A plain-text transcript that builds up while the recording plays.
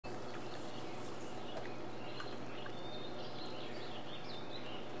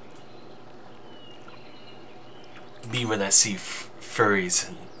me when I see furries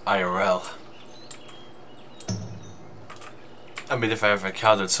in IRL. I mean, if I ever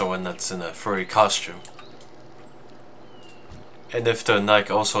encountered someone that's in a furry costume. And if they're like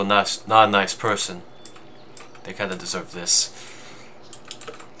also not a nice person, they kinda deserve this.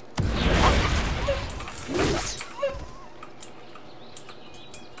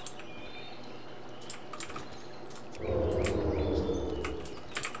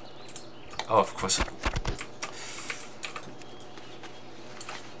 Oh, of course.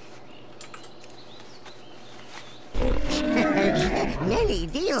 Many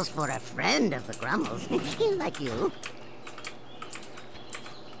deals for a friend of the Grummles, like you.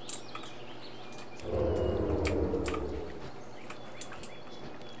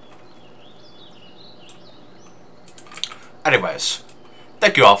 Anyways,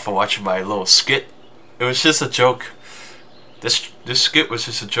 thank you all for watching my little skit. It was just a joke. This skit was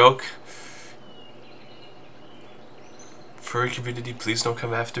just a joke. Furry community, please don't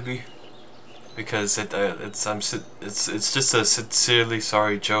come after me, because it's just a sincerely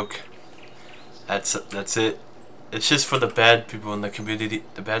sorry joke. That's it. It's just for the bad people in the community,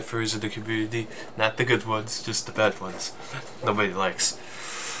 the bad furries in the community, not the good ones, just the bad ones. Nobody likes.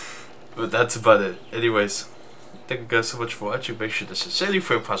 But that's about it. Anyways, thank you guys so much for watching. Make sure to sincerely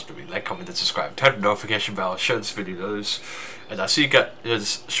feel positive, like, comment, and subscribe. Turn the notification bell, share this video to others. And I see you got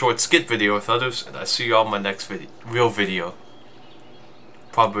this short skit video with others, and I see you all in my next real video.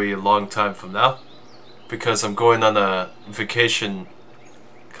 Probably a long time from now, because I'm going on a vacation,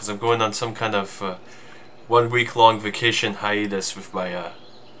 because I'm going on some kind of 1 week long vacation hiatus with my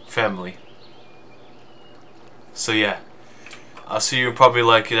family. So yeah, I'll see you probably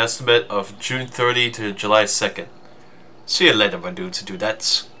like an estimate of June 30 to July 2nd. See you later, my dudes and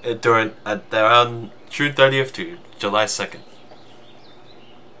dudettes. Around June 30th to July 2nd.